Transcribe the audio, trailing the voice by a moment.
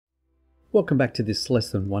Welcome back to this less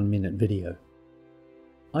than 1 minute video.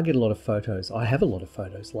 I get a lot of photos, I have a lot of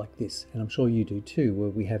photos like this, and I'm sure you do too, where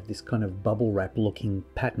we have this kind of bubble wrap looking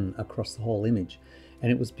pattern across the whole image.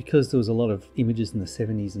 And it was because there was a lot of images in the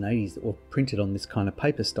 70s and 80s that were printed on this kind of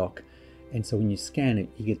paper stock, and so when you scan it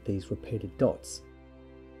you get these repeated dots.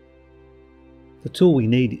 The tool we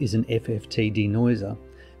need is an FFT denoiser,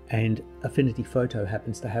 and Affinity Photo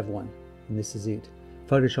happens to have one, and this is it.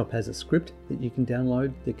 Photoshop has a script that you can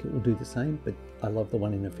download that will do the same, but I love the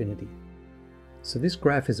one in Affinity. So this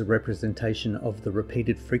graph is a representation of the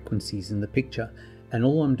repeated frequencies in the picture, and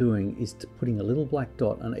all I'm doing is putting a little black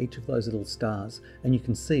dot on each of those little stars, and you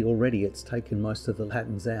can see already it's taken most of the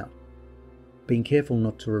patterns out. Being careful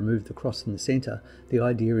not to remove the cross in the center, the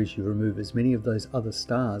idea is you remove as many of those other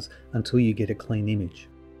stars until you get a clean image.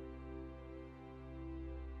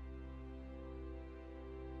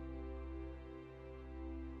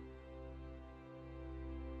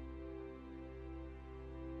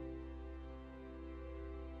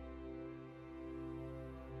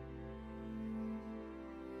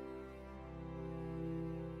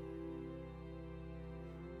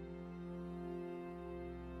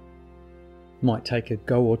 Might take a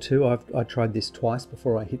go or two. I tried this twice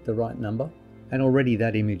before I hit the right number, and already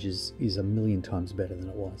that image is a million times better than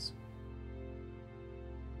it was.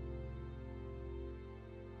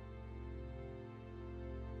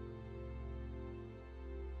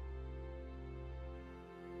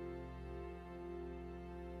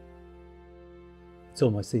 It's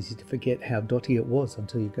almost easy to forget how dotty it was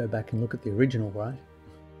until you go back and look at the original, right?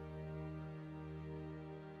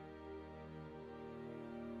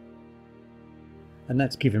 And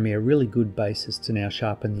that's given me a really good basis to now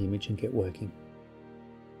sharpen the image and get working.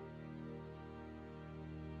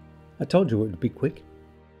 I told you it would be quick.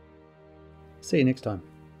 See you next time.